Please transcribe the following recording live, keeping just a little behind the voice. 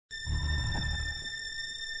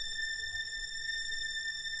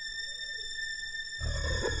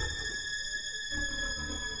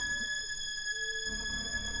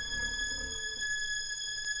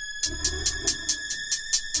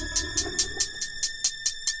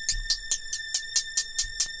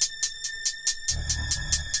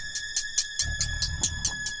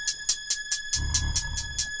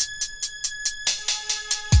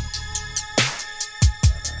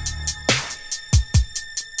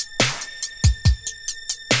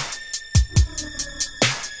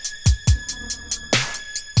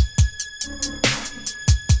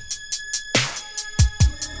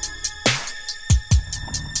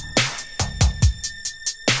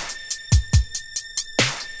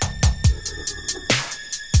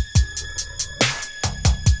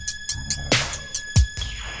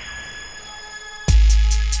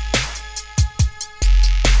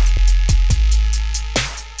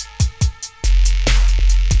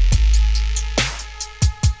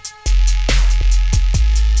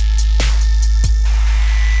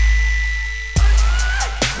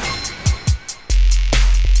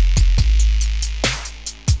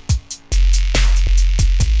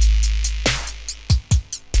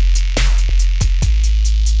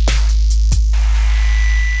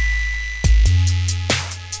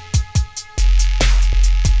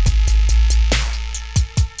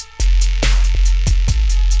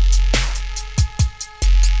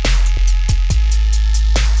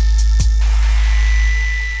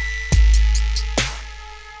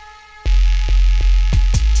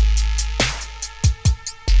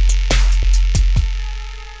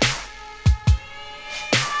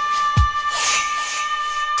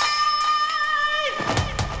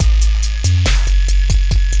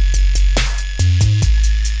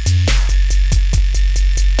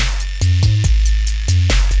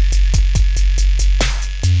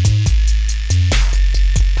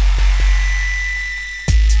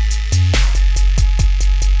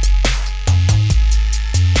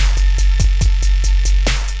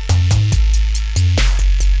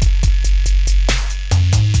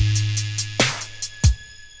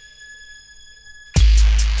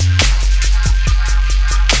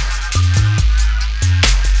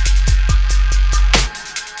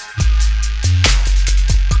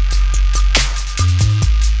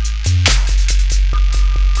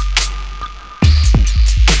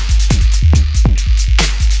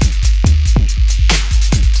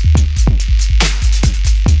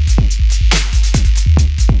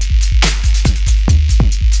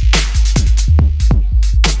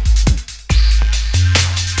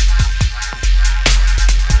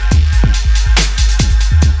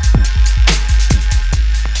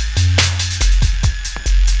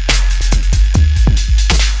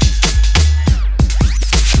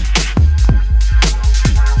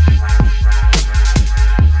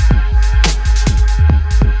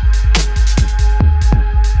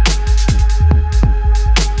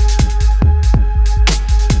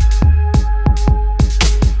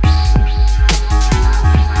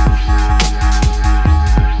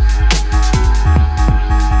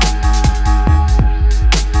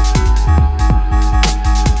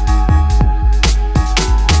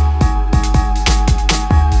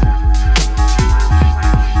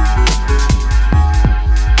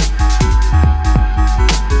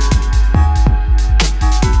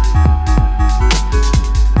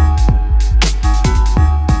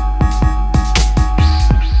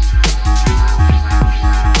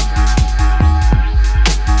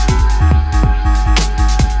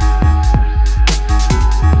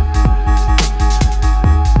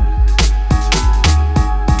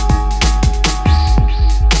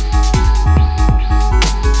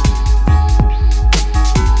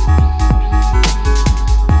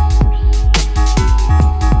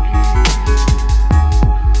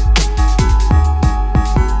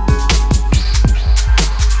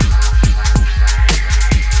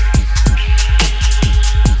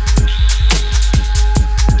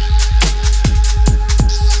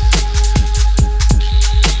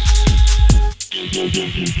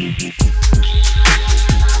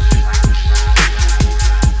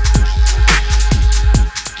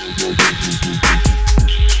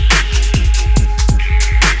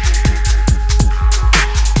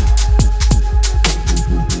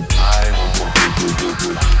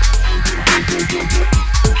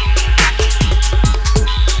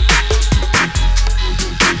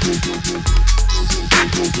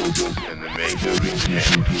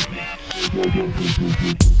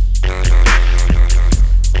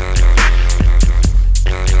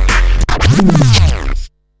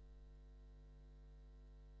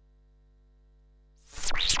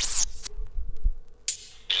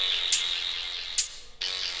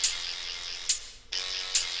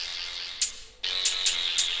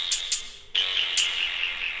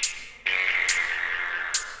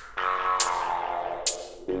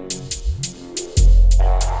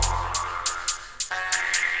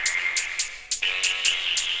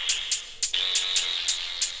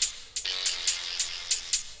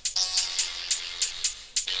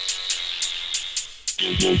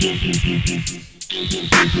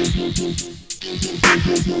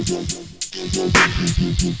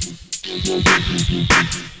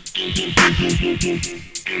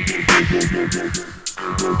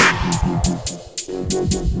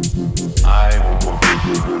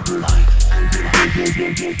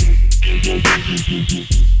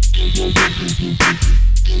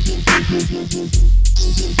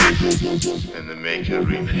And the maker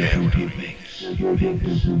repair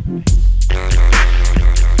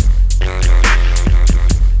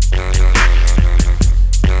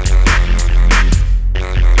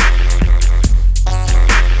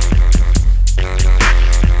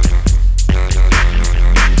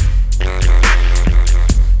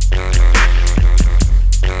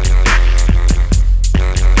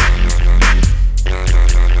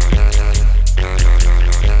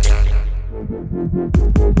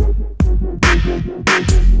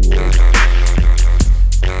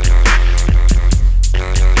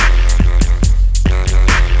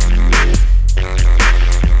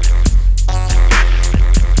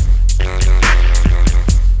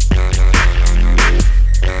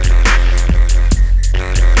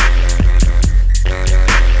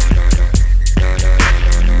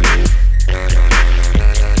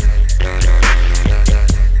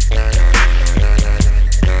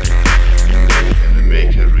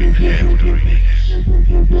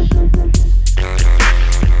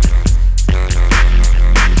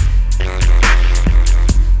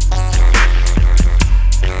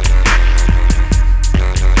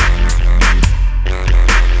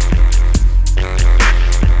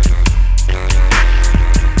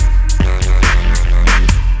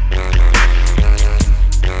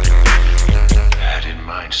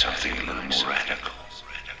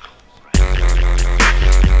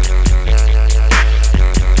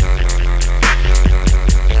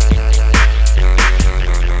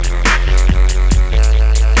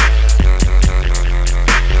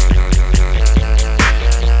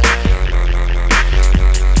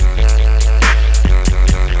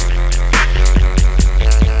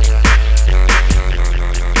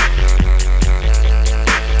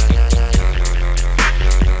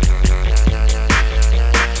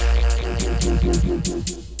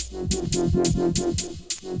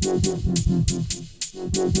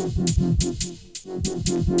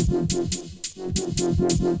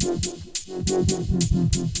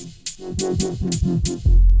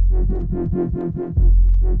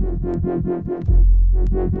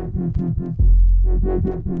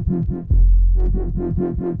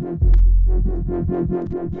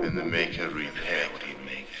and the maker repair what he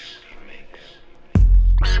makes.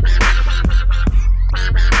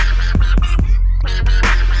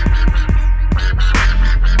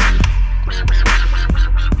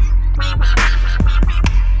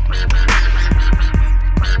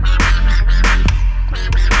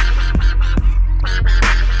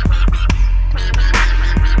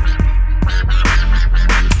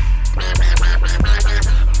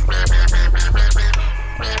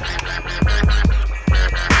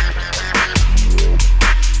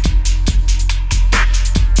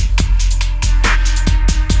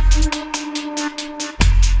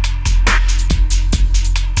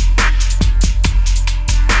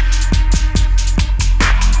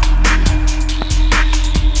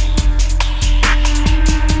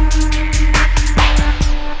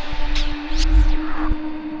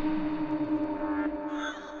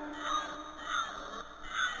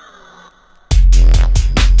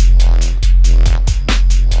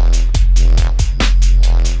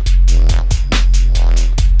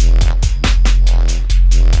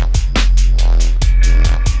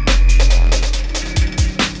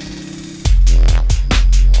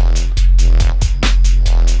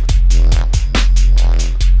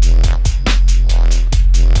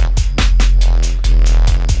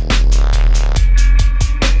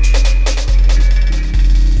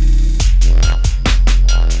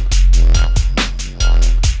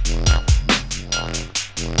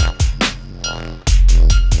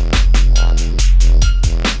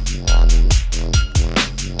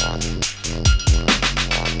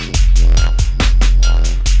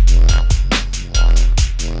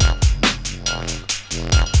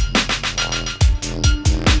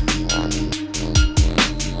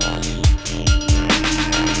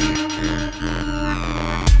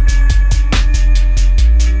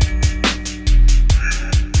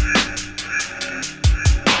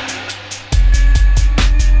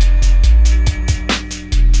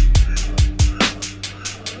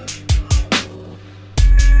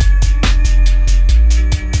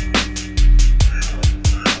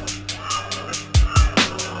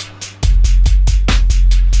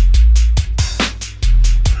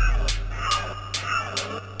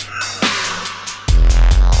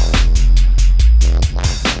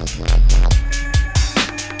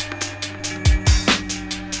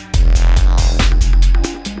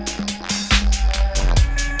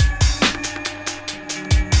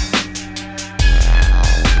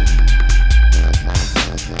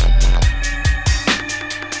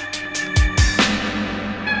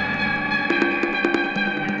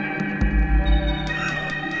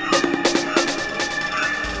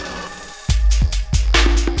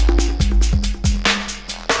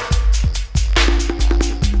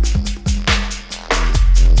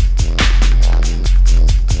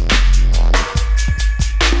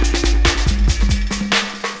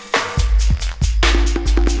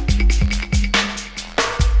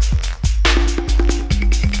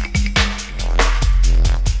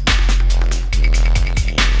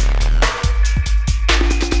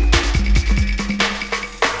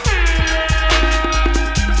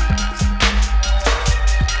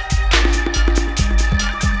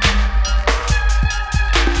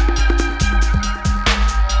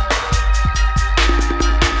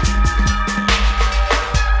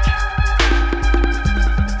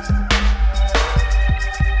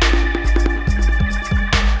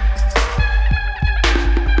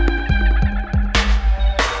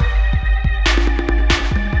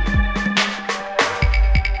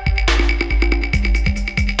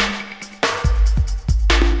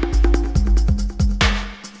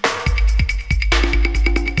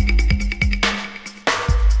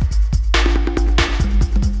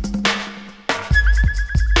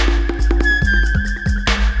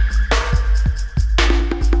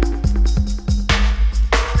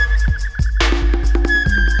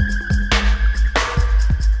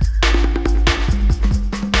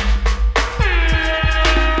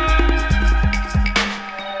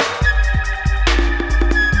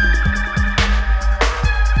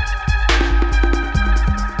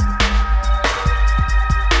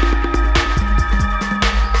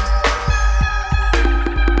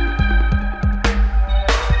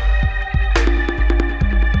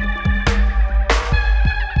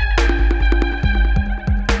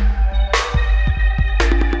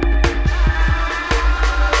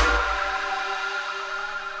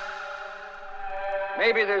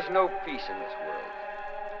 Maybe there's no peace in this world.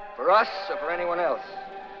 For us or for anyone else.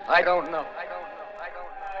 I don't know.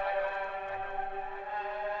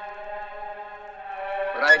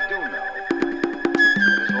 But I do know that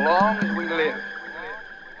as long as we live,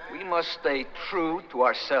 we must stay true to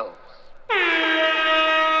ourselves.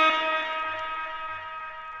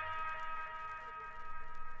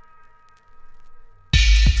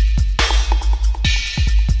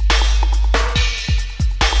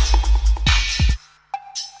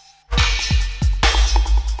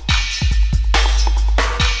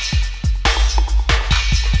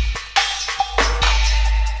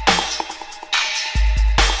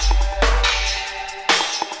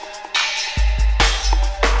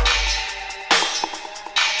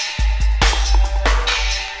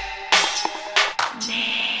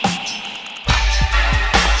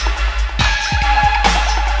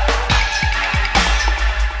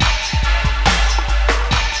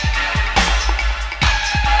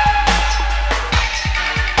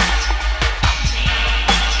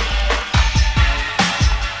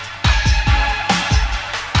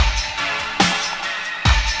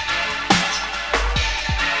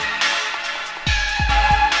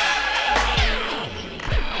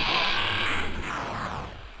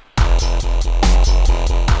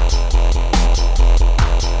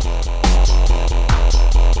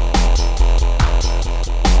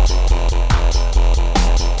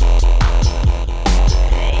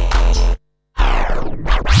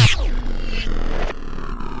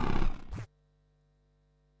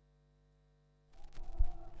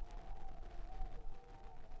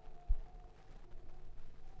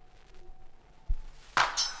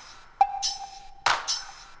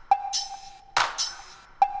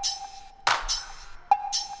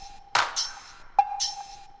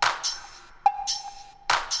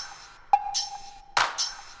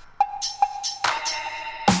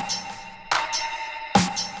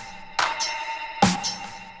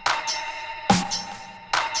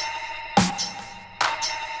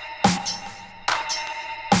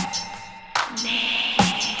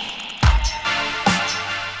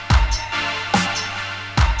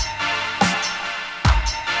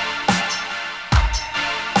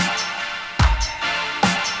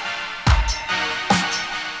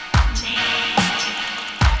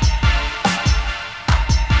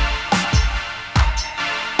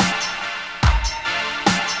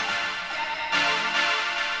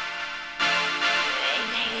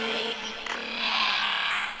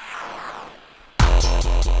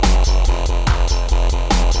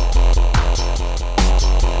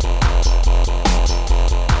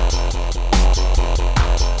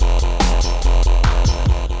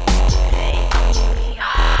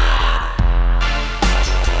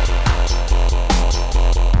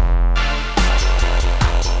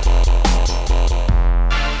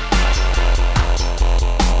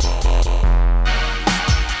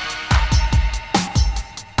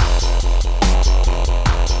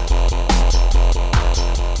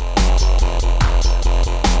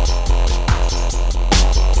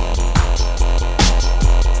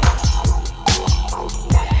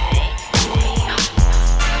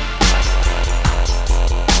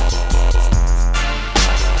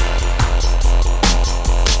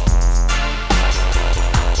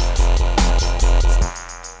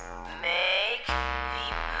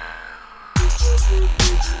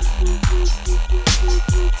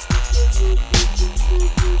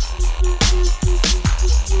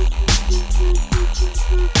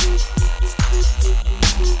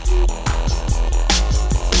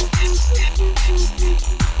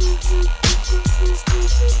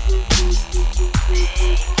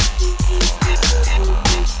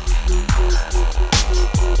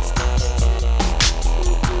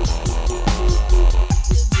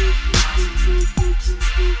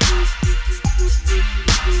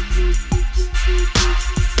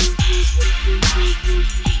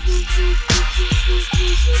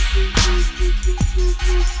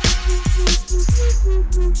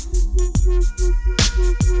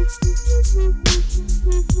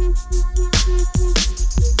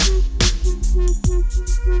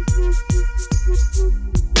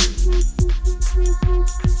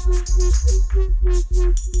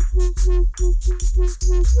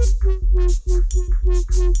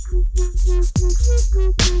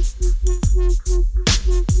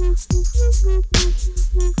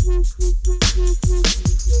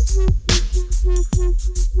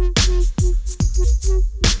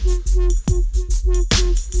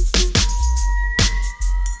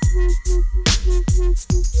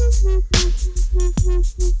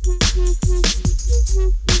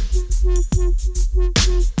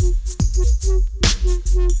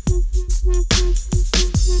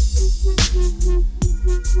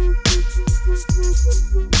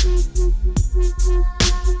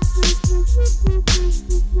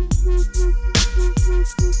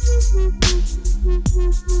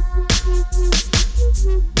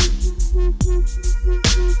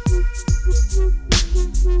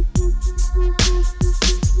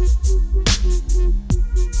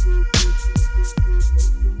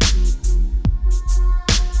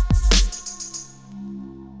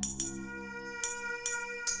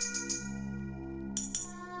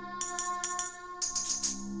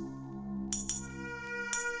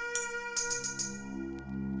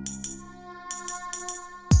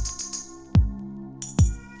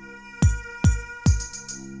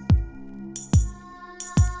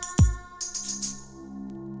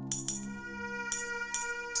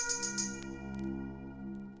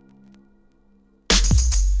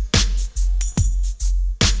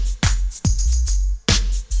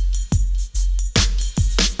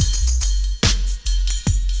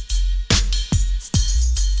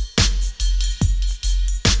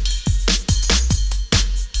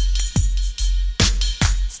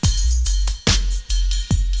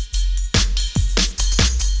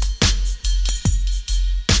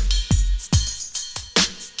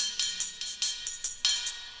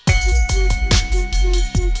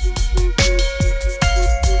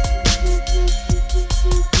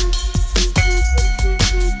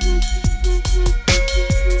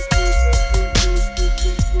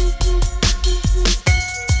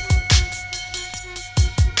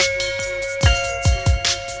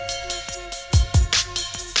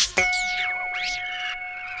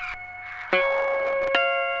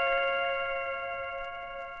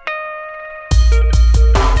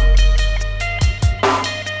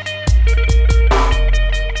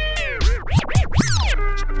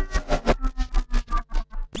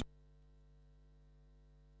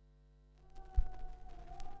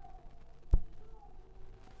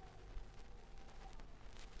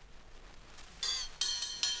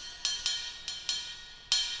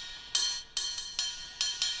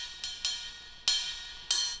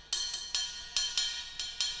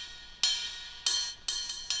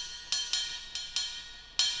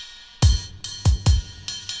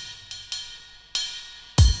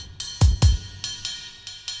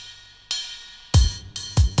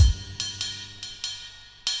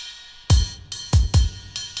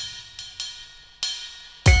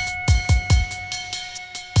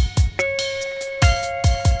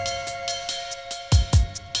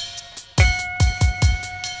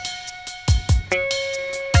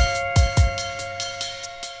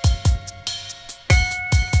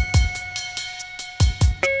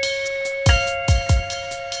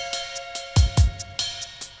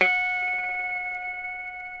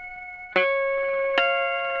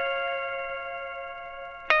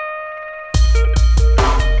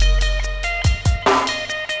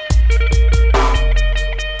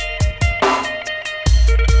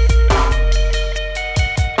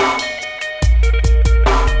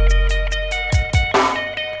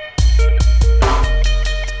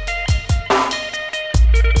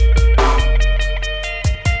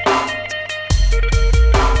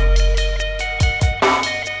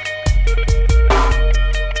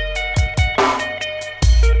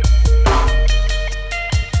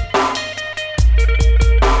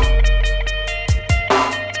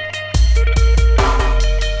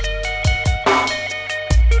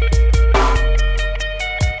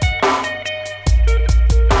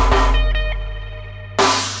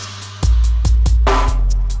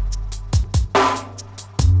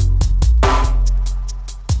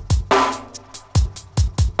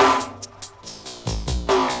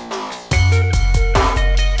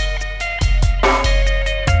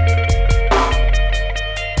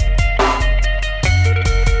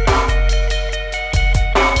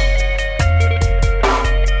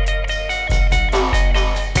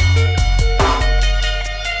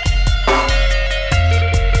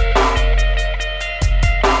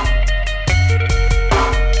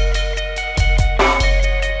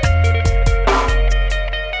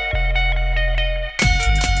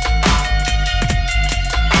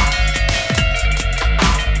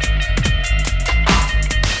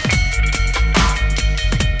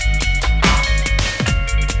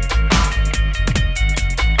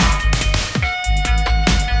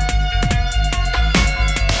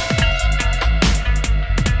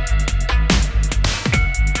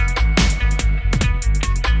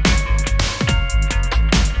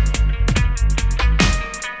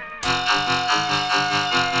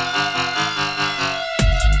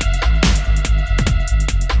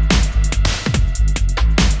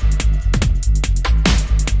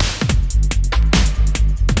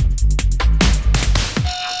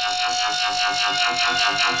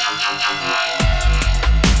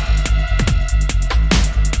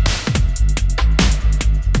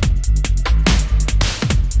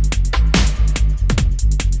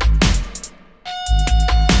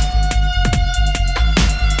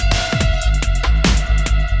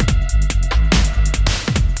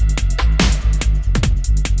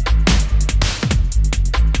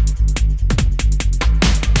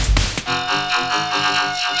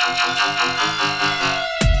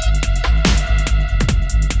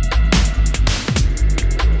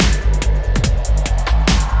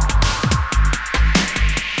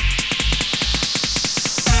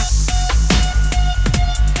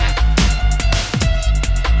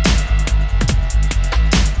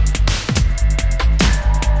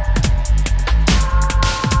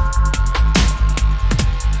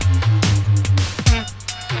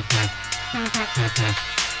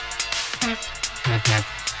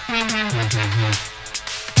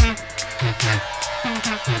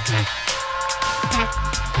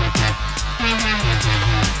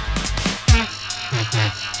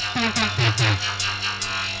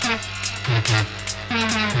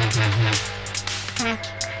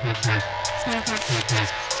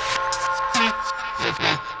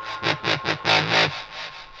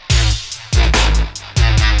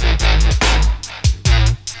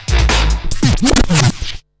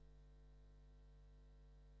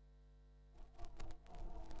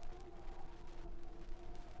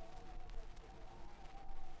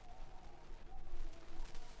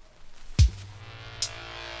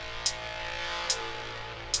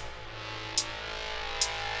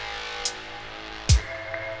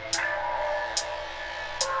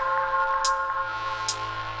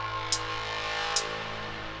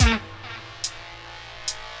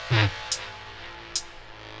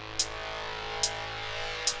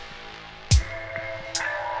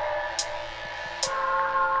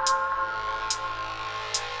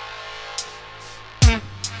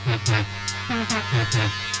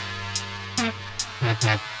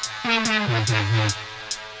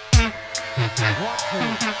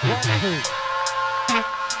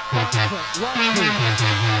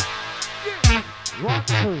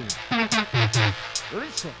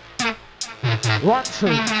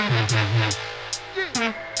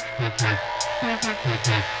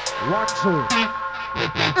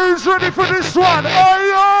 Who's ready for this one?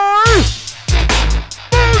 Aye, aye!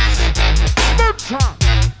 Boots! Time!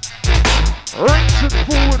 Reaching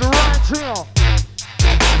forward right here.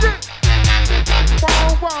 Wow,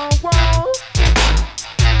 wow, wow!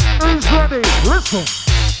 Who's ready? Listen!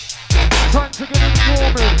 Time to get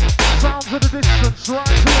informing. Sounds of the distance right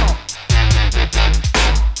here.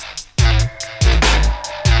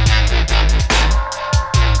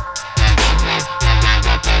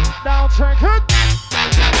 Now take it.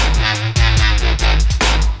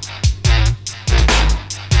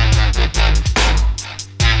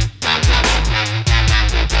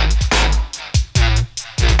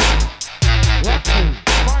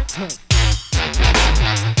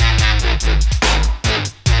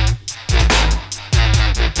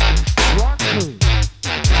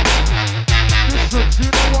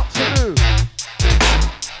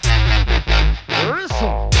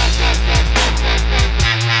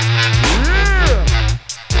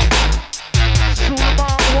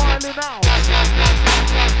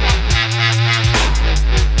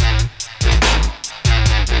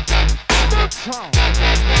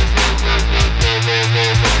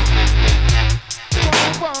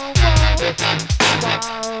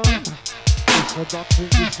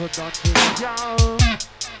 Introduction, yo.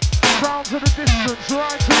 Sounds of the distance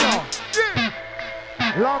right here. Yeah.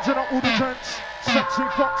 Larging up all the gents, sexy,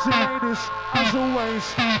 foxy ladies, as always,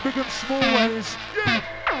 big and small ways. Yeah.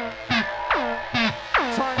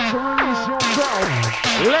 Time to release yourself.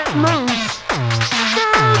 Let loose.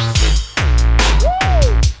 Woo.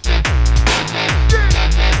 Yeah.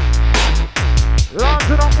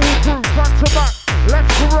 Larging up all crew, front to back,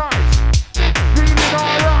 left to right. Feeling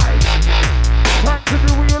alright. Time to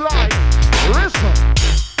do what you like. Listen.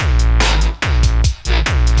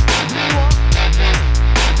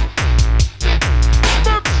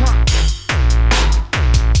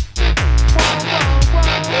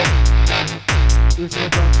 It's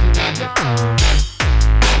about to be down.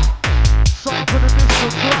 Sound to the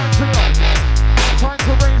distance, right here. Time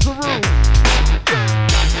to raise the roof.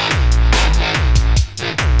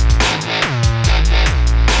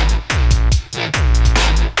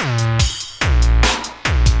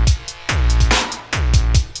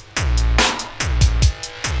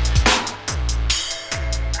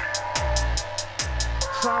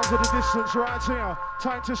 Sounds of the distance, right here.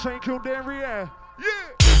 Time to shake your derriere. Yeah.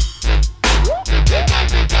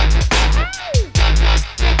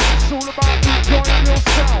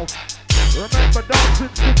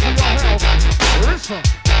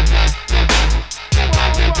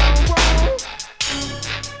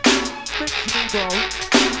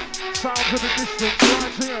 Sounds of the distance,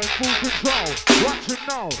 right here in full control. Watch it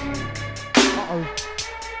now. Uh-oh.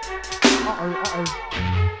 Uh-oh, uh-oh.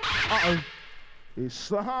 Uh-oh. It's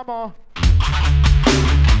the hammer.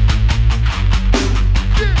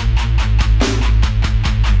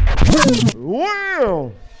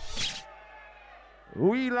 Well,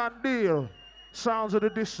 wheel and deal. Sounds of the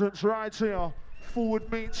distance right here. Forward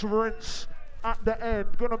meets rinse at the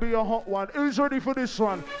end. Gonna be a hot one. Who's ready for this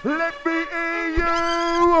one? Let me hear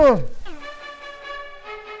you.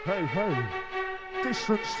 Hey, hey.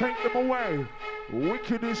 Distance, take them away.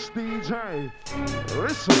 Wickedest DJ.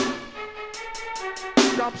 Listen.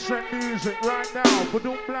 Dubstep music right now.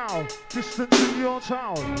 Badum blow. Distance in your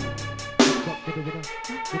town.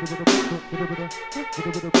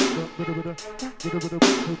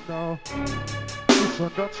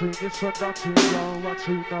 It's a dirty, yo, what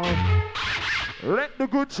you know. Let the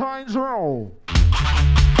good times roll.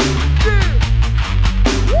 Yeah.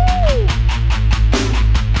 Woo.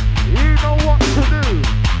 You know what to do.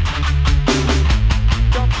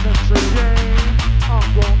 Dubstep's a game. I'm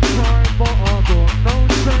gonna try, but I got no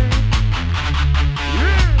say.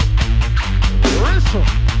 Yeah. Listen.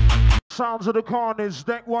 Sounds of the Karnage,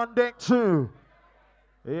 deck 1, deck 2.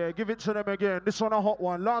 Yeah, give it to them again. This one a hot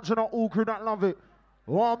one. Large and not all crew that love it.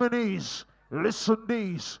 Harmonies, listen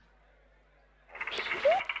these.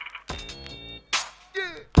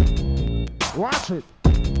 Yeah. Watch it.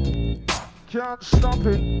 Can't stop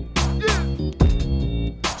it. Yeah.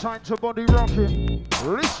 Time to body rock it.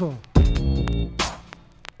 Listen.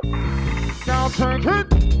 Now take it.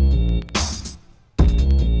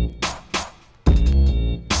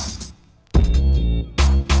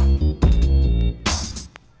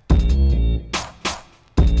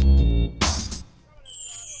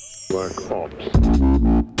 Work ops.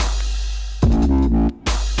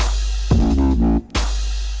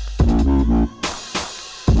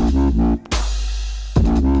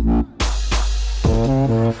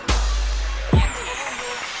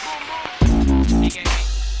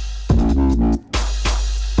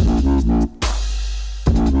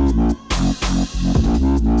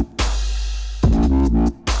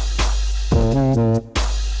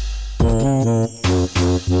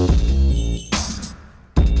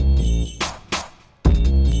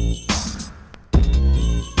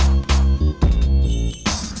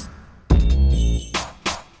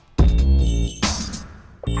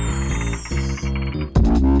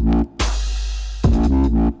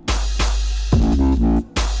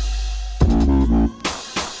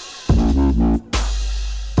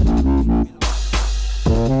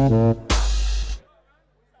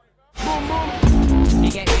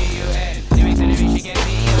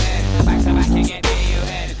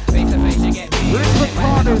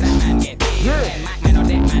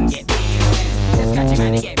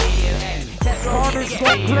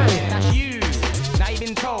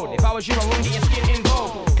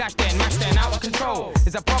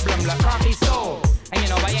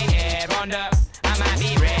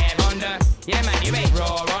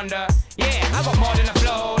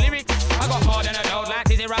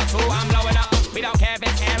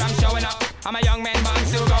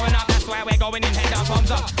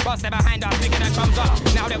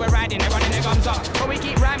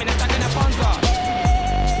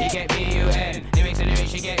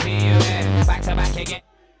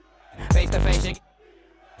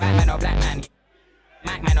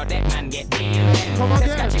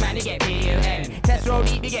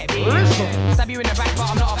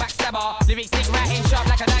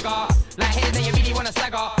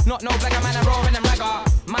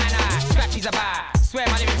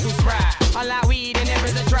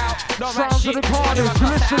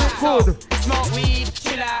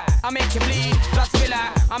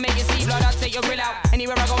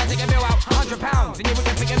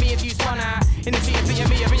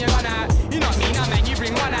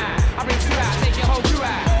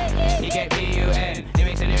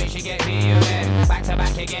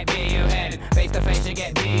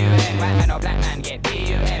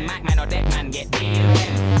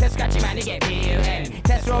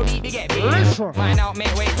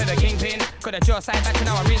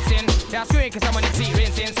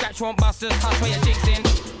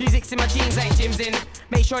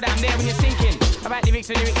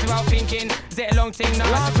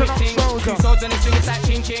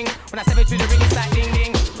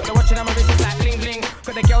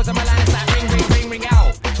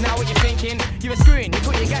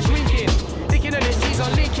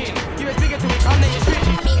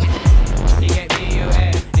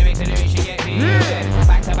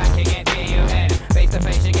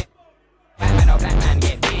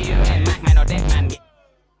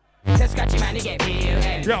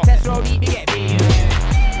 Test roll deep,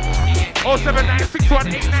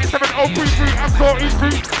 07961897033. I'm so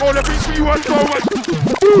E3. All the beats you want so much.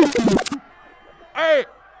 Hey,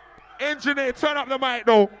 engineer, turn up the mic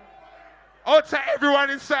though. I'll take everyone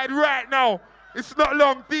inside right now. It's not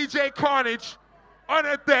long. DJ Karnage on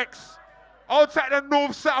the decks. I'll take the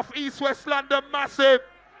north, south, east, west London massive.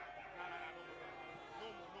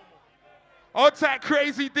 I'll take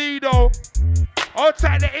Crazy D though. I'll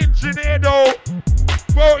take the engineer though.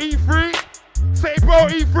 Bro E3. Say bro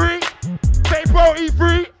E3. Say bro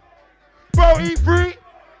E3. Bro E3.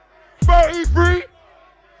 Bro E3.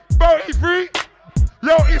 Bro E3.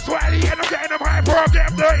 Yo, it's Wiley and I'm getting them high, bro. I'm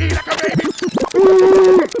getting dirty like a baby.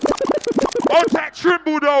 I'll take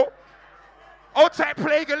Trimble though. I'll take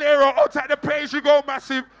Play Galero. I'll take the Page You Go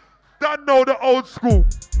massive. Don't know the old school.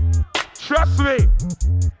 Trust me.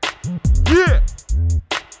 Yeah.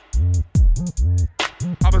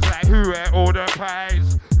 I was like, who ate all the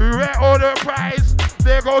pies? Who ate all the pies?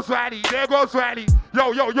 There goes Riley, there goes Riley.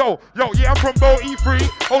 Yo, yeah, I'm from Bo E3.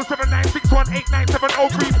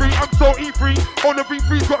 07961897033. I'm so E3. All the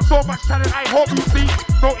V3's got so much talent, I hope you see.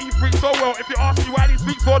 No E3 so well. If you ask me why he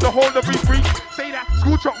speaks for the whole of V3, say that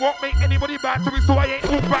school truck won't make anybody bad to me, so I ain't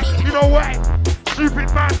all back. You know why? Stupid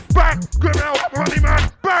man, bang! Criminal, money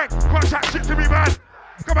man, bang! Can't chat shit to me, man.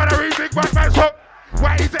 Come on, I read big bad man, so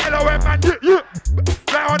why is it LOM man? Yeah.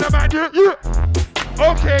 Lie on the man, yeah.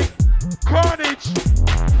 Okay, Karnage.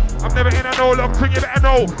 I'm never in a no long thing, you better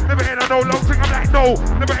know. Never in a no long thing, I'm like no.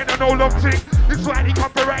 Never in a no long thing. This why he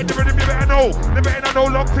come for right the rhythm, you better know. Never in a no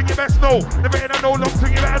long thing, you best know. Never in a no long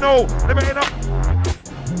thing, you better know. Never in a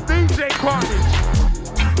DJ Karnage.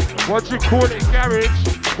 What you call it, garage?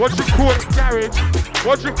 What you call it, garage?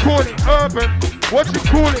 What you call it, urban? What you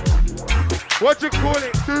call it? What you call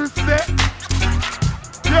it, two-step?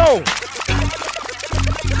 Yo,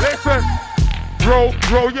 listen, row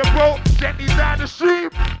your boat gently down the stream,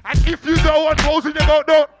 and if you don't want holes in your boat,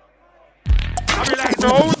 no. I'll be like,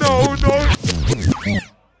 no.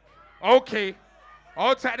 Okay,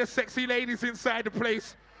 I'll take the sexy ladies inside the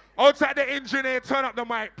place. I'll take the engineer, turn up the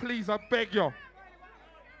mic, please, I beg you. Is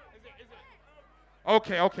it?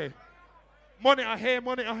 Okay. Monitor here.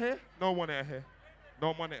 No monitor here.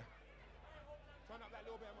 No monitor.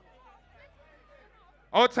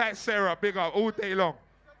 I'll take Sarah, big up, all day long.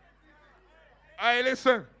 Hey,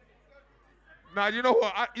 listen. Now, you know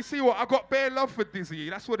what? You see what? I got bare love for Dizzy.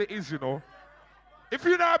 That's what it is, you know. If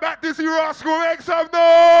you know about Dizzy Rascal, make some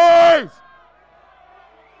noise!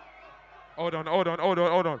 Hold on.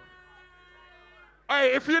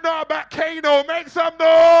 Hey, if you know about Kano, make some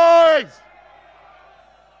noise!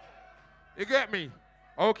 You get me?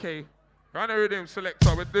 Okay. Run a rhythm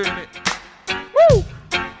selector, we're doing it. Woo!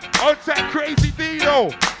 I'll take Crazy D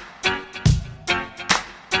though.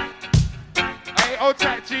 Hey, I'll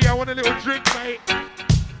take G, I want a little drink, mate.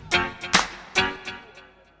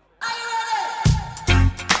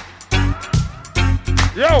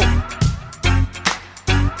 Yo!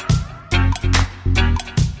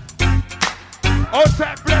 I'll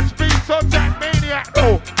take Blessed Beats, I'll take Maniac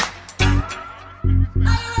though.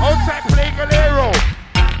 I'll take Play Galero.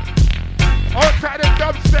 I'll take the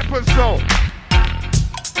dubsteppers though.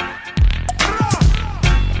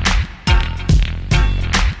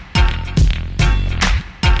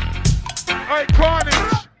 Hey,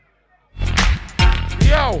 Karnage.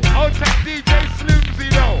 Yo, I'll take DJ Slimzy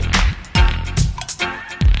though.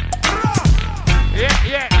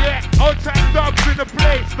 Yeah. I'll take dubs in the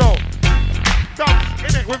place though. Dubs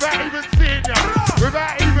in it without even seeing ya.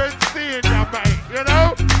 Mate. You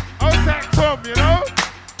know? I'll take Tom, you know?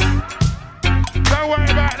 Don't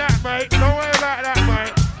worry about that, mate.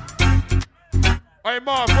 Hey,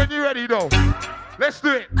 Marv, when you ready though? Let's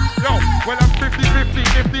do it. Yo, when I'm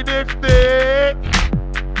 50-50, nifty.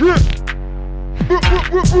 Yeah. Whoop.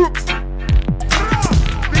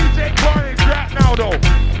 DJ Karnage right now though.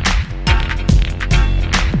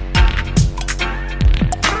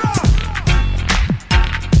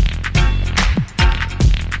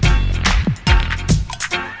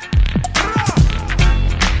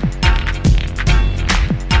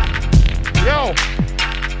 Yo.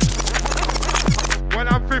 When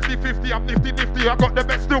I'm 50-50, I'm nifty. I got the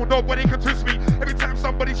best still, nobody can twist me. Every time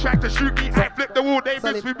somebody tried to shoot me, I flip the wall, they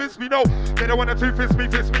miss me, no. They don't wanna fist me,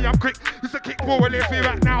 I'm quick. Used to kick forward, lift me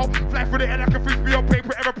right now. Fly through the air like a frisbee on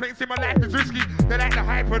paper, aeroplanes in my life is risky. They like the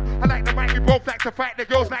hype, I like the mic, we both like to fight, the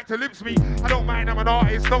girls like to lips me. I don't mind, I'm an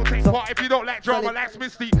artist, don't take part if you don't like drama, life's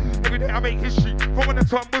misty. Every day I make history, from when the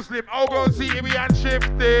top Muslim, I'll go and see it, we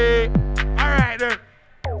unshifty. Alright then.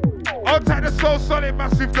 I'll take the Soul Solid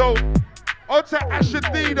massive though. I'll take Asher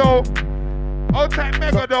D though. I'll take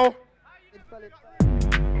Mega though.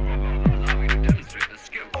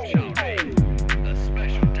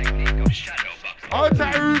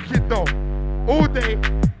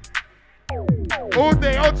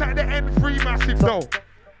 day. I'll take the N3 massive though.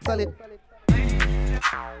 Solid.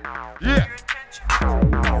 Yeah.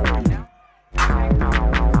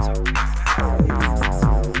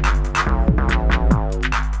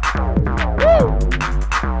 Woo!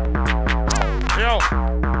 Yo.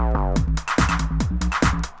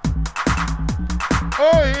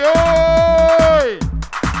 Oi, oi!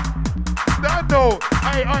 Dando!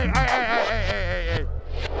 Hey.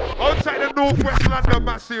 Outside the Northwest London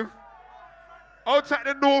massive. Outside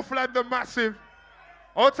the North London massive.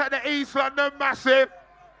 Outside the East London massive.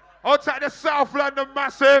 Outside the South London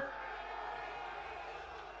massive.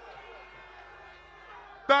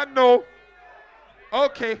 Dando.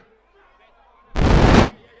 Okay.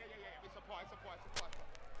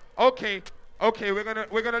 Okay, we're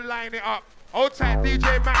gonna line it up. Outside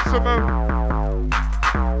DJ Maximum,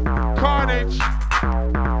 Karnage.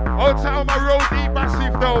 Outside on my road deep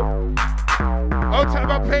massive though. Outside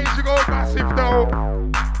my page you go massive though.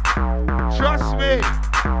 Trust me.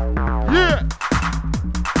 Yeah.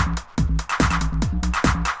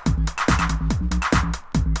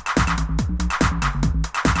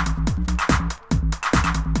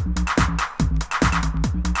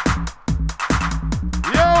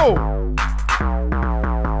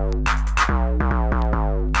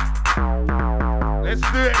 Let's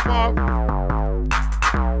do it, Marv.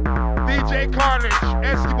 DJ Karnage,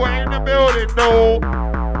 Esky boy in the building, no.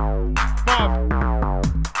 Marv.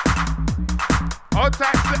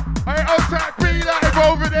 Outside B Live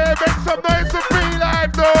over there, make some noise for B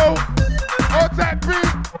Live, no. Outside B.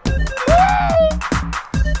 Woo!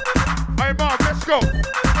 Hey, Marv, let's go.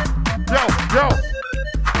 Yo.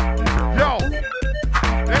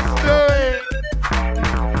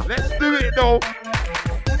 Let's do it though.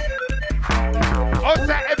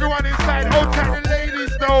 Outside everyone inside, outside the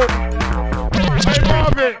ladies though. Hey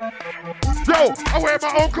Marvin. Yo, I wear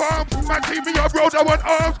my own arms. My team me up road, I want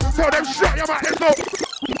arms. Tell them shut your mouth, let's go.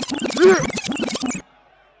 Yeah.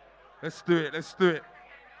 Let's do it.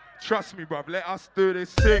 Trust me, bruv, let us do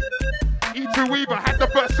this thing. E2 Weaver had the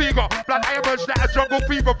first seeger. Blood I emerged like a jungle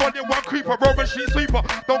fever. Volume 1 creeper, Roman sheet sweeper.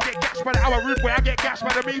 Don't get gashed by the hour root where I get gashed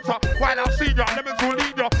by the meter. While I'm senior, lemons will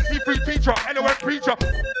lead ya. E3 teacher, LOM preacher.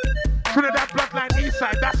 Trinidad bloodline east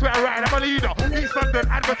side, that's where I ride, I'm a leader. East London,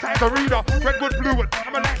 advertiser, reader. Redwood, Bluewood,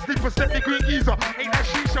 I'm a light sleeper, Stepney Green geezer. Ain't that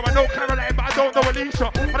Shisha, I know Caroline, but I don't know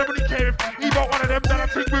Alicia. I don't really care if either one of them that I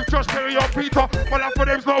think with Josh Perry or Peter. My love for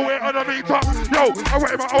them's nowhere on the meter. Yo, I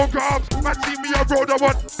wear my own garbs, my team me on road, I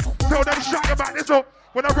want. Tell them shut your back, this up.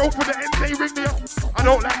 When I roll for the end, they ring me up. I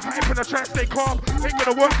don't like hype and I try to stay calm. Ain't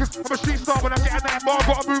gonna work cause I'm a street star when I get in that bar.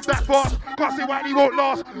 Gotta move that fast. Can't see why he won't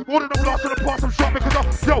last. More than I'm lost in the past, I'm shot because I'm...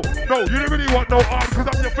 Yo, no, you didn't really want no arm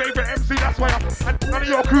cause I'm your favourite MC, that's why I'm... And none of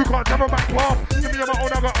your crew can't jump on my path. Give me on my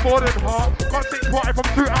own, I got more than half. Can't take part if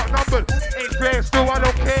I'm too outnumbered. Ain't fair, still I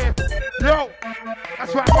don't care. Yo,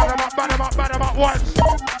 that's why I ban them up once.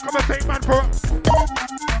 Come and take man for it.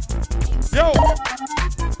 Yo.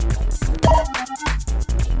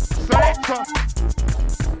 Selector.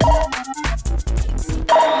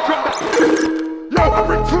 Yo, I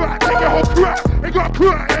bring two out, take your whole crew out. They got a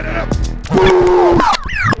crew out,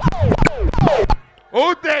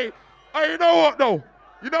 all day. Hey, you know what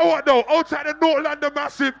though? Outside the North London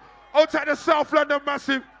massive, outside the South London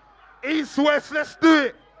massive, East, West, let's do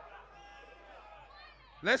it.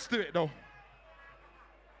 Let's do it though.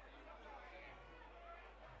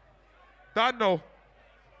 Done though.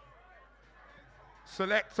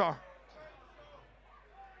 Selector.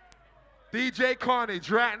 DJ Karnage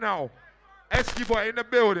right now. Esky boy in the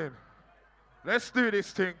building. Let's do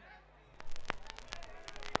this thing.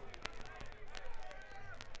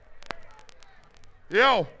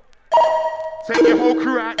 Yo. Take your whole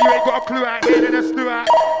crew out. You ain't got a clue out here, then let's do out.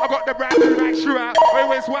 I got the brand new like shoe out.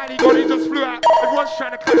 Where's Wiley got it, just flew out. Everyone's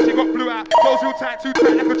trying to clash, he got blew out. Close real tight, too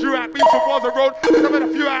tight like a drew out. Beats some balls of road, there's a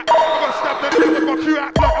few out. I got stuff that with my crew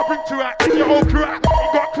out. Block, I bring two out. Take your whole crew out. You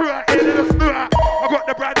got a crew out here, then let's do out. I got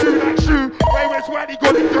the brand new like shoe. Where's Wiley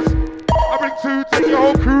got it, just I bring two, take your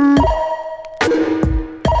whole crew.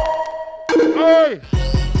 Hey!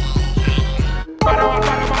 Bad 'em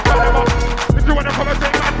up. If you wanna come and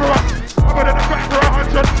take my crew out. I'm gonna crack for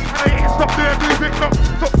 100, and I ain't stop doing music, no.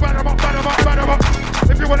 So bad 'em up.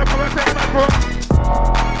 If you wanna come and take my bro.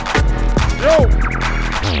 Yo.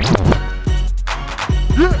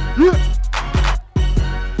 Yeah.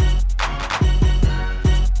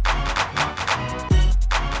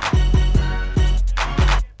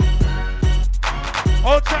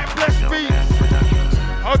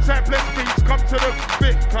 Outside blessed beats, come to the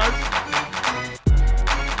bit, cuz.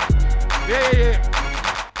 Yeah.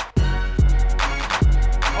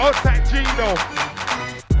 Outside Gino.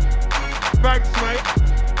 Thanks, mate.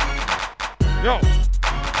 Yo.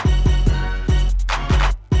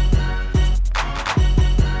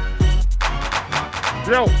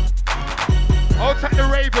 Yo. I'll take the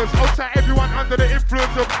ravers. I'll take everyone under the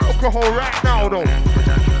influence of alcohol right now, though.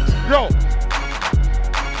 Yo.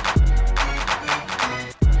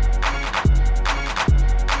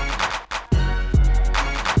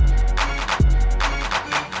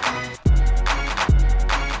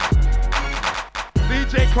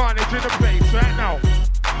 DJ Karnage in the place right now.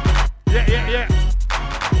 Yeah.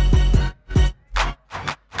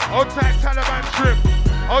 Old tight Taliban shrimp.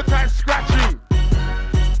 Old tight Scratchy.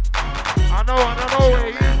 I know where he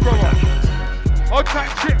is, brother. Old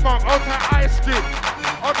tight Chipmunk. Old tight Ice Kid.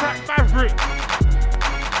 Old tight Maverick.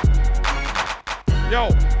 Yo.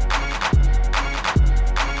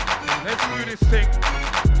 Let's do this thing.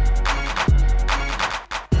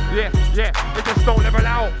 Yeah, they just don't level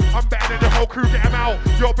out. I'm better than the whole crew, get them out.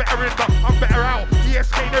 You're better in, but I'm better out.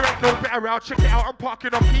 ESK, there ain't no better out. Check it out, I'm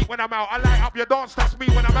parking on Pete when I'm out. I light up your dance, that's me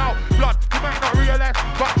when I'm out. Blood, you might not realize,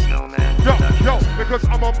 but yo, because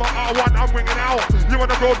I'm on my R1, I'm winging out. You on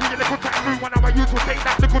the road with your little tight food. When I'm a youth, will take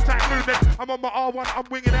that little tight food. Then I'm on my R1, I'm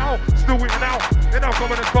winging out. Still winging out. Then I'm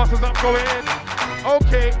coming as fast as I'm going.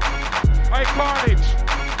 Okay, hey Karnage.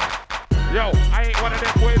 Yo, I ain't one of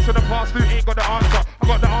them boys to the past who ain't got the answer. I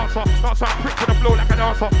got the answer, not some prick to the flow like an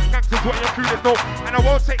dancer. Gangsters what your crew is no, and I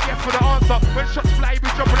won't take yes for the answer. When shots fly, we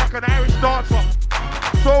jumping like an Irish dancer.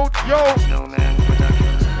 So, yo,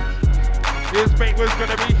 his mate was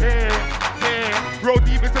gonna be here. Bro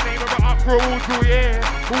Deep is the name of the upro, ooh yeah.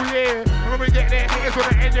 And when we get there, here's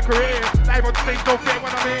gonna end your career. Live on stage, don't fear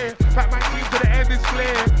when I'm here. Back my team to the end is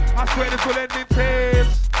clear. I swear this will end in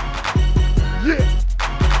tears. Yeah.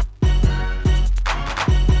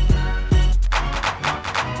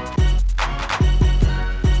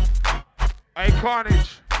 Hey,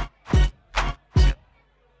 Karnage.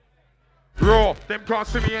 Raw, them can't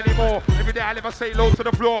see me anymore. Every day I never say low to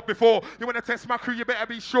the floor before. You wanna test my crew, you better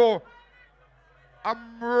be sure.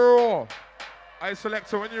 I'm raw. Hey,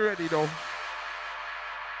 Selector, when you're ready though.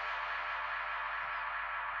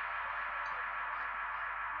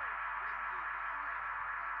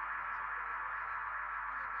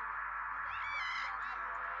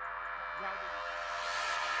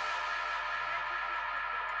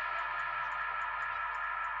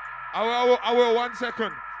 I will, 1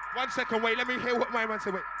 second. 1 second, wait, let me hear what my man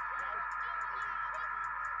said, wait.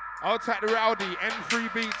 I'll take the Rowdy,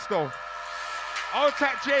 N3 beats though. I'll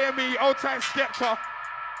take JME, I'll take Skepta.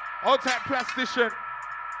 I'll take Plastician.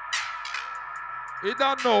 You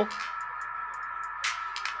don't know.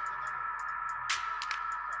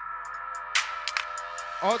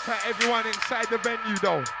 I'll take everyone inside the venue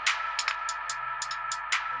though.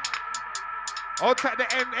 I'll take the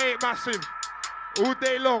N8 massive. All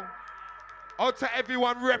day long. Out to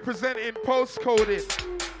everyone representing postcoding.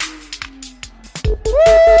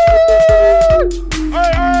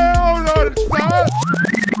 Hey, hold on, son.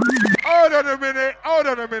 Hold on a minute. Yeah. Hold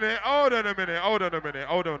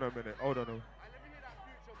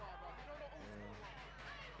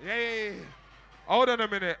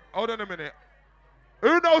on a minute.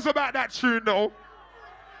 Who knows about that tune though?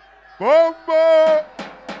 Bombo.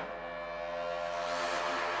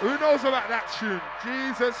 Who knows about that tune?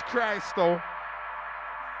 Jesus Christ, though.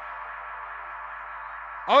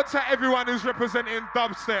 Out to everyone who's representing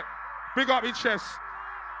dubstep. Big up your chest.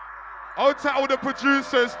 Out to all the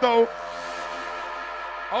producers, though.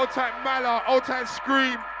 Out to Mala, out to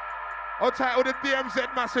Scream. Out to all the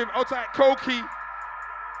DMZ Massive. Out to Koki.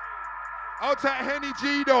 Out to Henny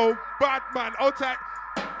G, though. Batman. Out to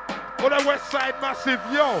all the West Side Massive.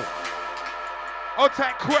 Yo. Out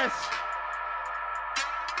to Quest.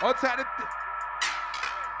 Outside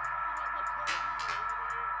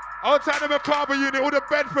the Macabre unit, all the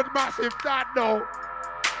Bedford Massive, that no.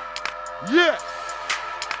 Yeah.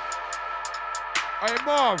 Hey,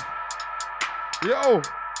 Marv. Yo.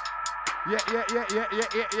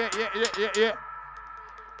 Yeah.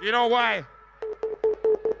 You know why?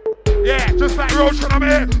 Yeah, just like Roach when I'm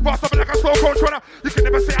here. Fast up like a slow coach runner. You can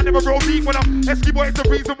never say I never roll deep when I'm Esky boy, it's the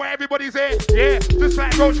reason why everybody's here. Yeah, just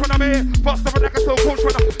like Roach when I'm here. Fast up like a slow coach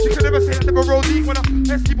runner. You can never say I never roll deep when I'm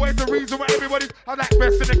Esky boy, it's the reason why everybody's. I'm like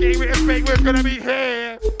best in the game with a fake, we're gonna be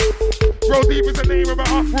here. Roll deep is the name of my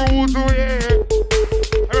off rules, oh yeah.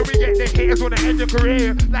 And when we get the haters on the end of your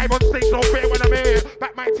career. Live on stage, no fair when I'm here.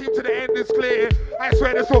 Back my team to the end is clear. I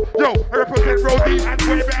swear this so, yo, I represent Roll Deep and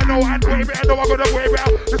way better know, I got a way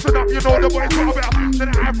better. Listen up, you know the boys got better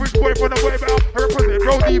than the average boy from the way better. I represent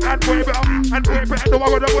Roll Deep and way better. And way better know I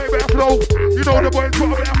got a way better flow. You know the boys got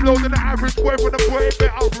a better flow than the average boy from the way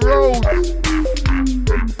better road.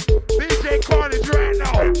 DJ DJ Karnage right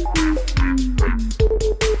now.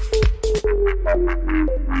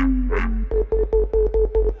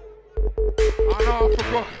 I know I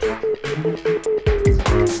forgot.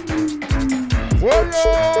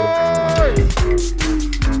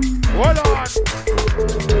 Hold on.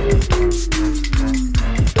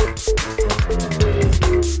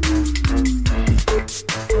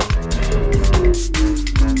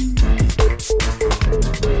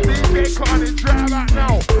 DJ Karnage, drive out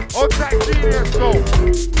now. Outside Genius though.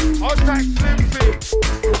 Outside Slim Fit.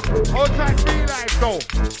 Outside B-Life though.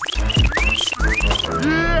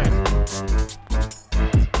 Yeah.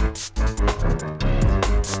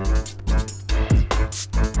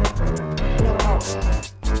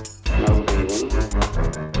 No breathing,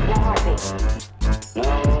 no heartbeat, no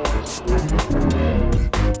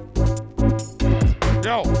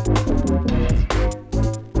Yo.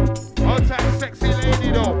 Outside sexy lady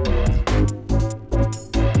though.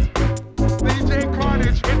 DJ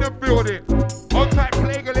Karnage in the building. Outside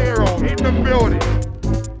Play Galero in the building.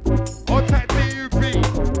 Outside DUB.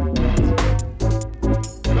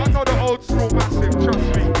 Don't know the old school massive, trust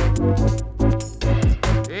me.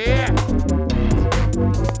 Yeah.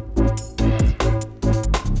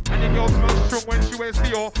 And the girl smells strong when she wears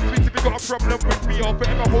Dior. Sweet if you got a problem with me or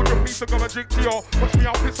forever hold your peace and go and drink Dior. Watch me,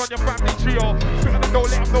 I'll piss on your family trio. Spit on the door,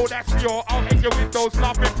 let them know that's Dior. I'll hit your windows,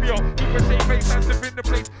 laughing for you. Keep a shame face and slip in the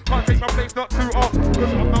place. Can't take my place, not too off.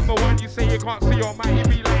 Cause I'm number one, you say you can't see or might he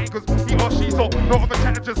be lying. Cause he or she so not of a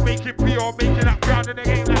chat, just making PR, making up ground in the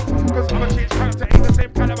game like. Cause I'm a change character, ain't the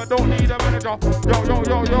same caliber, don't need a manager.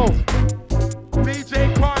 Yo.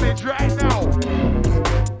 DJ Karnage right now.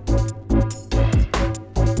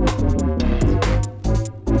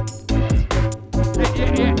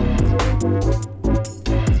 Yeah.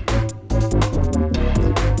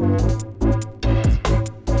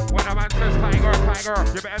 When a man says tiger,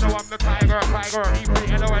 you better know I'm the tiger.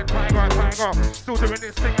 E3LON, tiger. Still doing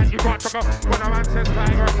this thing and you can't chuck up. When a man says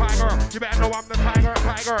tiger, you better know I'm the tiger.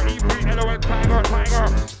 E3LON,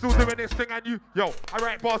 tiger. Still doing this thing and you, yo, I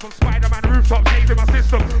write bars on Spider-Man rooftops, haze in my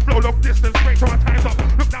system. Flow long distance, straight to my time's up.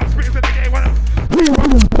 Look down, spitters in the game.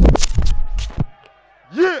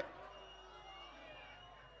 Yeah.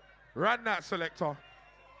 Run that, selector.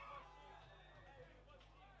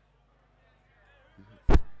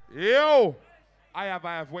 Yo. I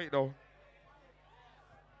have, wait though.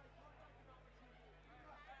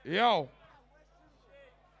 Yo.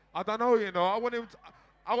 I don't know, you know. I want him to,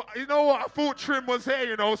 you know what? I thought Trim was here,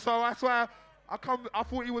 you know, so that's why I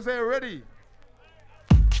thought he was here already.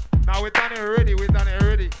 Now we've done it already.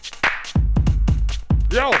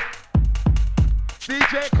 Yo.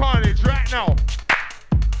 DJ Karnage right now.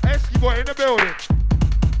 Esky boy in the building.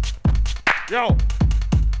 Yo.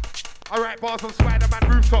 I write bars on Spider-Man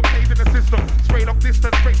rooftop, haze in the system. Straight up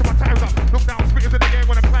distance, straight to my time's up. Look down, spitters in the game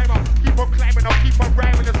when I climb up. Keep on climbing up, keep on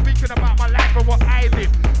rhyming and speaking about my life and what I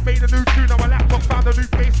did. Made a new tune on my laptop, found a new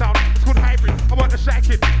bass sound. It's called Hybrid, I want the shy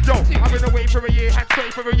kid. Yo, I've been away for a year, had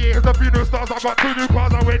straight for a year. Here's a few new stars, I got 2 new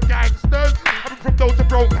cars, I went gangsters. I've been from dope to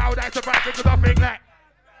broke, how that's about because I think like.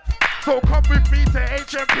 So come with me to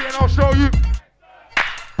HMP and I'll show you.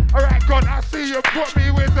 Alright, God, I see you put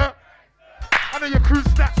me with the. I know your crew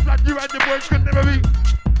stats, blood, you and your boys could never be.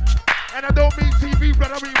 And I don't mean TV,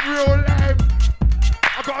 blood, I mean real life.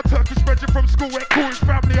 I got a Turkish friend from school where cool his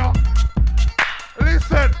family are.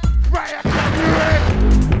 Listen, fire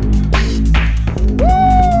can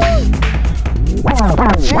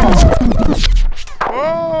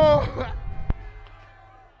Oh!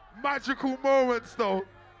 Magical moments though.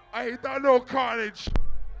 I don't know Karnage.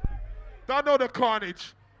 Don't know the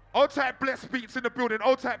Karnage. Outside Bless Beats in the building.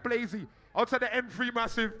 Outside Blazy. Outside the M3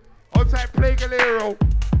 Massive. Outside Play Galero.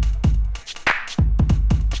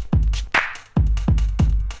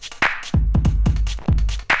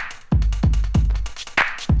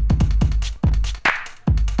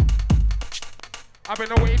 I've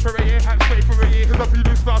been away for a year, had straight for a year. Here's a few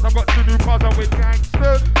new stars, I've got 2 new cars, I'm with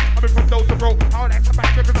gangsters. I've been from those to broke, how that's a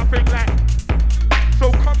back because I think like.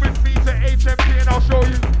 So come with me to HMP and I'll show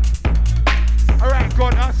you. Alright,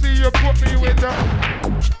 God, I see you put me with the.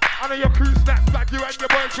 I know your crew stats like you and your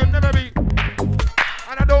boys could never be.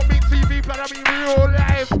 And I don't mean TV, but I mean real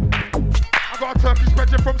life. I got a Turkish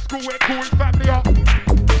graduate from school where cool his family are.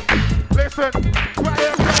 Listen, what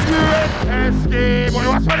else can you in? SK, boy,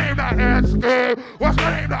 what's my name that SK? What's my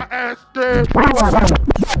name that SK?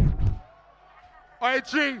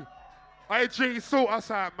 IG, sort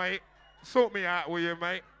us out, mate. Sort me out, will you,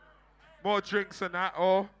 mate? More drinks and that,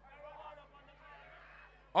 or?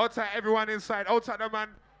 Outside everyone inside, outside the man.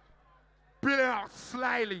 Billing out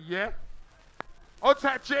slyly, yeah?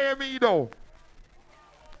 Outside JME though.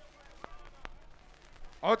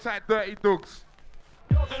 Outside dirty dogs.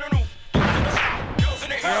 Yo.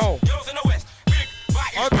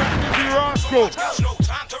 Outside Dizzy Rascal.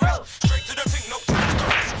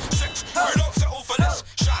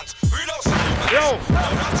 Yo.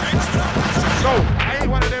 No, I ain't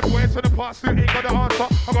one of them boys for the past who ain't got the answer.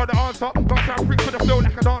 I got the answer. Got some freaks for the flow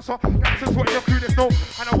like a dancer. That's just what your clueless know.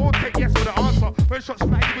 And I won't take yes for the answer. When shots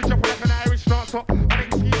fly, you be jumping like an Irish dancer. I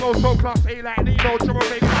make ski-go so class A like Nemo, trouble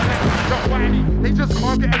making my neck. Not whiny. They just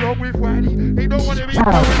can't get along with whiny. They don't want to be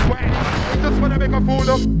along with whiny. They just want to make a fool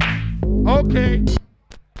of. Okay.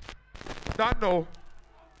 Don't know.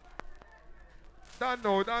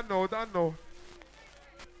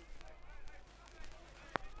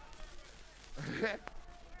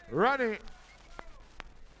 Run it.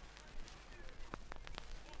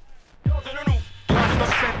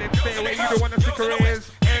 Stop sending, stay away, you don't want to stick your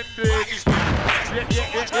ears. End it.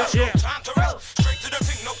 Yeah. Time to rest. Straight to the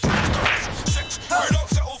thing, no time to rest. Six, we don't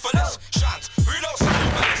settle for this. Shants, we don't settle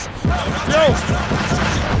for this. Yo!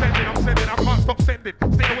 I'm sending, I can't stop sending.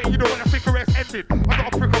 Stay away, you don't want to stick your ears. Ended. I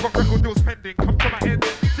got a prick, I got record deals pending. Come to my end.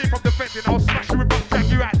 See if I'm defending. I'll smash you with my drag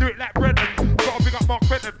you out, do it like Brendan. Got a big up Mark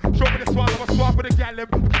Fenton. Show me the swag, I'm a swab with a gallon.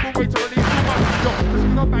 People wait to release too much. Yo, just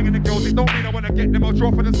because I'm banging the girls, it don't mean I want to get them. I'll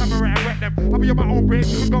draw for the samurai and wet them. I'll be on my own brain,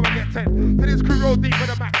 you can go and get 10. To this crew roll deep with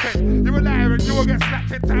a Mac 10. You're a liar and you will get slapped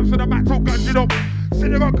 10 times for the Mac 2 guns, you know. Say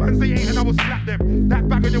they got guns, they ain't, and I will slap them. That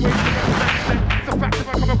bag on your waist, you get snatched them. It's a fact if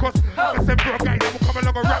I come across, I send for a guy that will come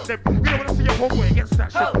along and rap them. You don't want to see your homeboy get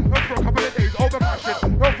snatched. Go for a couple of days, over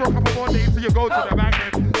passion. Go for a couple more days till you go to the bank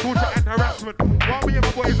then. Torture and harassment. While me and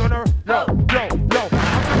my boys on her, yo. I'm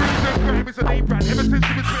the reason crime is a name brand. Ever since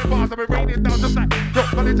she was spitting bars, I've been raining down just like, yo,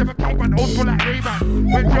 knowledge of a cake man, old school like Ray-Man.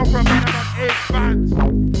 When you're from man, I'm on 8 bands.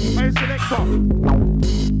 Hey, selector.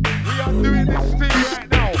 We are doing this thing right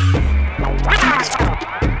now.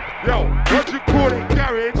 Yo, what you call it,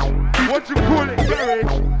 garage? What you call it,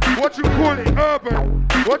 garage? What you call it, urban?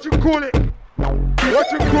 What you call it?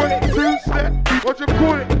 What you call it, two-step? What you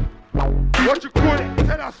call it? What you call it?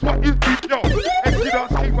 Tell us what you... Yo, Esky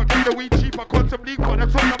dance keeper, get the weed cheaper. Quantum league for the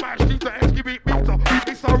top of my street to Esky beat meter.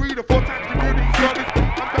 It's our reader, 4 times community service. I'm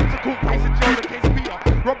back to court, facing jail, the case Peter.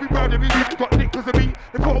 Robbie Brown, the reason I got nicked because of me.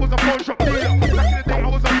 They thought I was a phone shop dealer. Back in the day, I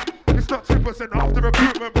was a... It's not 2% after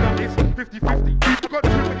recruitment, but it's 50-50. I got too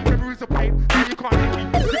many memories of pain, now you can't hit me.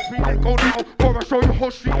 6 me, let go now, or I show you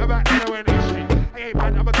whole street about NON history. Hey, hey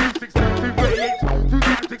man, I'm a 2-6, 2-38,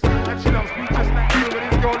 2-6, and she loves me just like you and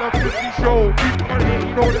this girl loves 50 show. I'm on here,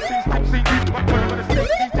 you know the scene's tipsy, but when I'm on the stage,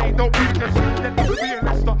 DJ, don't really just let me be a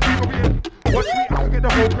lister. Watch me, I can get the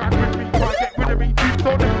whole crowd with me, can't get rid of me. So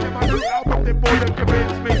let me get my new album, they more than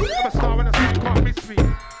convince me. I'm a star and a star, you can't miss me.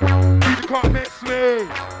 You can't miss me.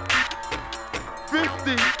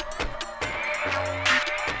 50.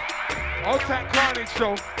 Outside Karnage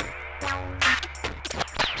show.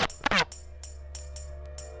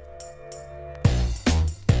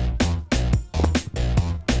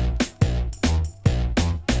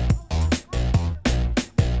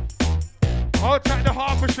 Outside the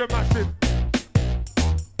Hertfordshire massive.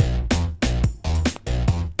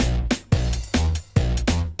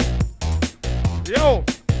 Yo.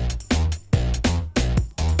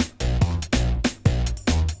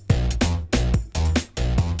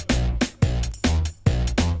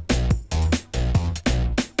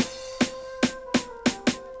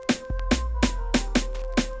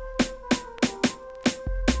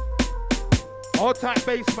 All tight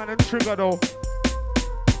bassman and trigger though.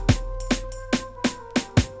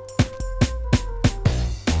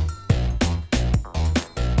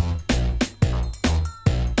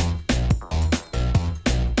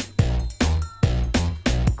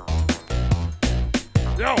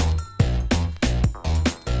 Yo,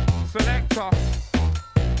 selector.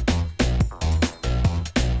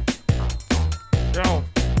 Yo,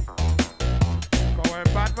 going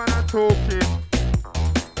bad man and talking.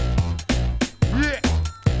 Yeah.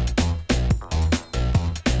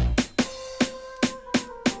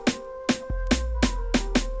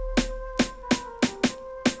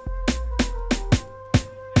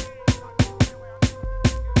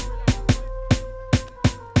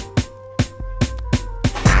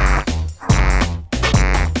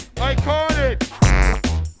 Hey, Karnage.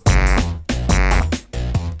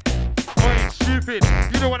 Oh, it's stupid.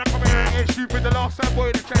 You don't want to come here and get stupid. The last time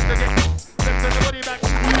boy that tried to get left the body back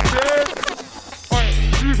stupid.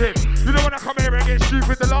 Stupid. You don't wanna come here and get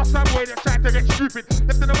stupid. The last time boy that tried to get stupid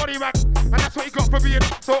left in the body back, and that's what he got for being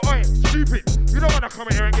so stupid. You don't wanna come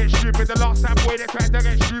here and get stupid. The last time boy that tried to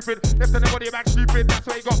get stupid left in the body back stupid. That's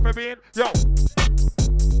what he got for being yo.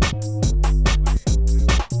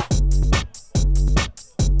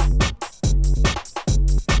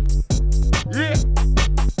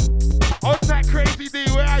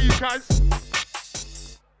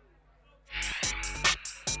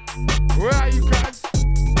 Where are you guys?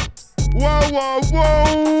 Whoa, whoa,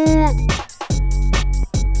 whoa!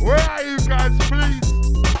 Where are you guys, please?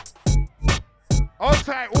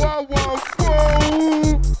 Outside, whoa, whoa,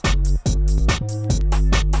 whoa!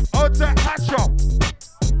 Outside, hatch up!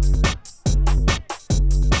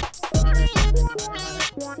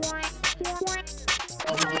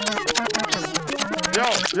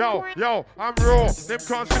 Yo, I'm raw. Them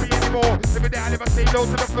can't see me anymore. Every day I never stay low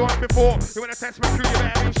to the floor as before. You wanna test my crew, you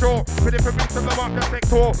better be sure. Ready for me to blow up the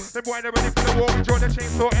sector. Them boy they're ready for the war. We join the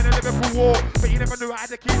chainsaw in a Liverpool war. But you never knew I had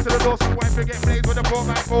the keys to the door. Some wife to get blazed with a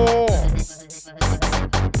 4x4.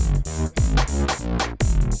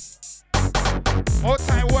 All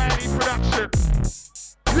time Wiley production.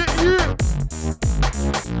 Yeah.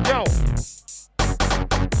 Yo.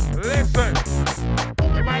 Listen.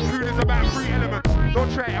 In my crew there's about 3 elements. Don't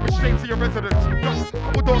try it, I'm straight to your residence. Just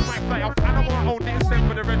couple doors might fly off, and I'm on my own, it's sent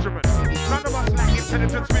for the regiment. None of us lack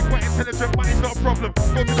intelligence, we're quite intelligent, money's not a problem.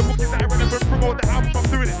 Go to the bookies that are relevant, promote the album, I'm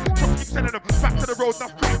doing it. Just keep sending them, back to the road,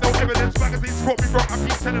 enough create no evidence. Magazines brought me wrong, I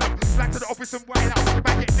keep telling them. Back to the office and wild out,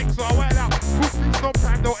 back get nicks, so I wild out. Proof please, no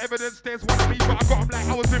crime, no evidence, there's one of me, but I got them like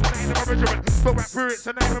I was in playing in my regiment. But back through it,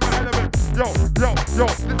 to name of my element. Yo,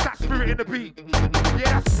 there's that spirit in the beat.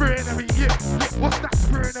 Yeah, that spirit in the beat, yeah, what's that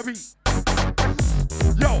spirit in the beat?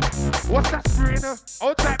 Yo, what's that spirit in the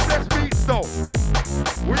outside bless beats though?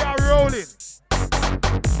 We are rolling.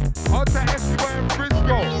 Outside Escobar and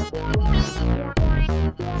Frisco.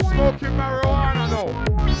 Smoking marijuana though.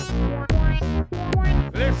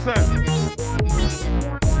 Listen.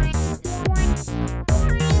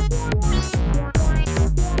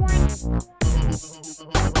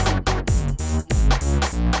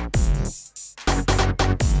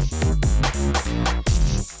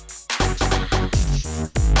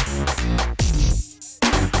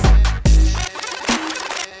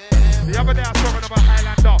 The other day I saw another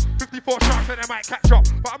Highlander, 54 shots and they might catch up.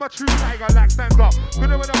 But I'm a true tiger like Stanza.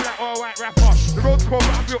 Good with a black or a white rapper. The road's cold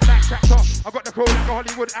but I'm built like tractor. I got the crow like a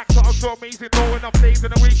Hollywood actor. I'm so amazing, no enough days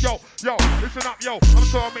in a week. Yo, listen up, yo. I'm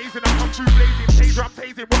so amazing, I'm true blazing. Taser, I'm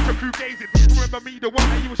tasing, watch your crew gazing. Remember me, the one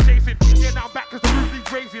that you was chasing. Yeah, now I'm back cause the roof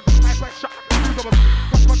is raising. I swear shut up,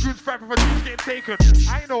 watch my goons fight for G's getting taken.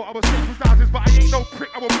 I know I was safe with houses, but I ain't no prick.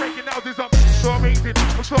 I was breaking houses up. So amazing,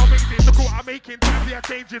 I'm so amazing. Look what I'm making, times they are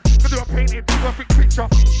changing. Gonna do a painting, perfect picture.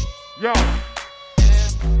 Yo,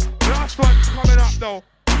 last one's coming up though.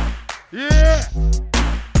 Yeah.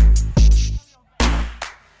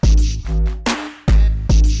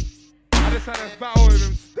 I just had a battle with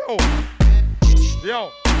him still.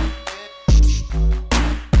 Yo.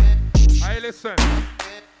 Hey, listen.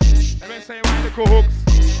 Let me say my little hooks.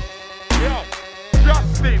 Yo,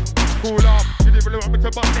 Justin, cool off. You didn't really want me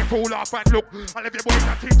to bust it, cool off and look. I left your boys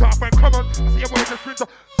that team top and come on. I see your boys that sprinter.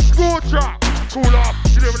 School trap, cool off.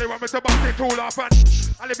 You didn't really want me to bust it, cool off and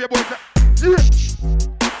I left your boys that. Yeah.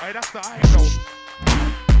 Hey, that's the eye though.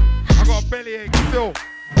 I got a bellyache still.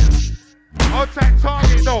 Outside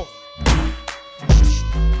target though.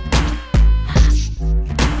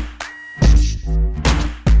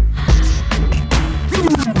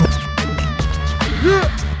 Yeah.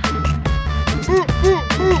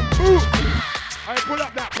 I pull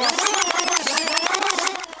up that part.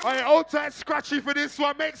 Alright, outside Scratchy for this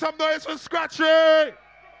one. Make some noise for Scratchy.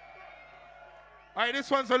 Alright,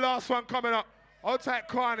 this one's the last one coming up. Outside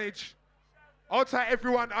Karnage. Outside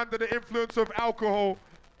everyone under the influence of alcohol.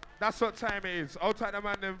 That's what time it is. Outside the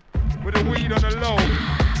man them with the weed on the low.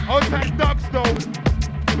 Outside Dogs though.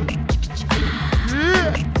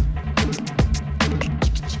 Yeah.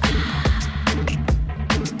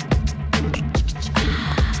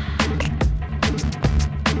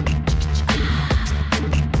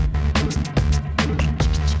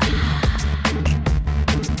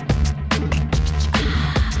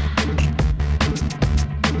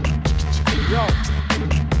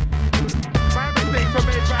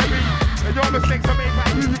 Mistakes are made by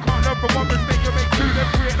you, you can't learn from one mistake, you make two, then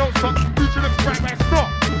three, it don't stop. Future looks bright, but it's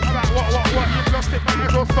not. About what, you've lost it, might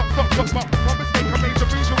as well stop. But one mistake I made,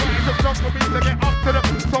 the reason why it took long for me to get up to the.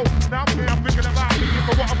 So now I'm thinking about me,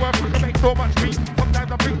 for what I'm worth, I can make so much meat.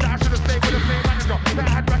 Sometimes I think that I should have stayed with the same manager that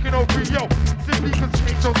I had back in 03, yo. Simply cause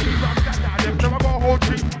change those things, but I'm glad that I left. Now I got a whole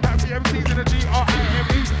tree, that BMC's in the GRIME.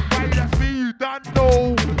 Why that's me, you done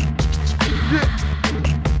know. Yeah.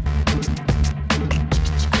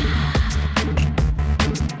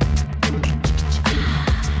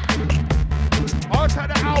 To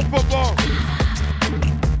the alpha bomb.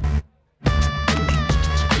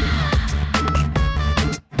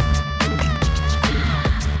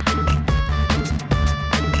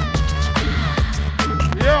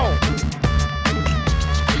 Yo.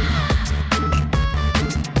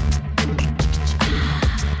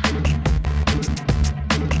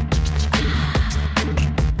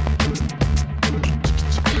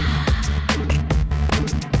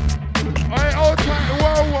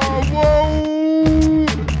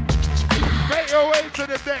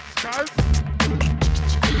 next, guys.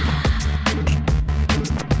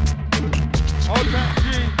 Okay, G.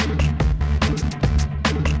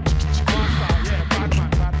 Master, yeah, bad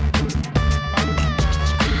man.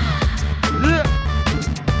 Yeah.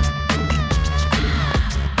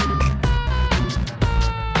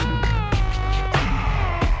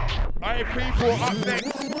 Alright, people, up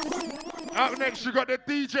next. Up next, you got the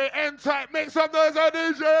DJ N-Type. Make some noise on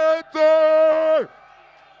DJ N-Type.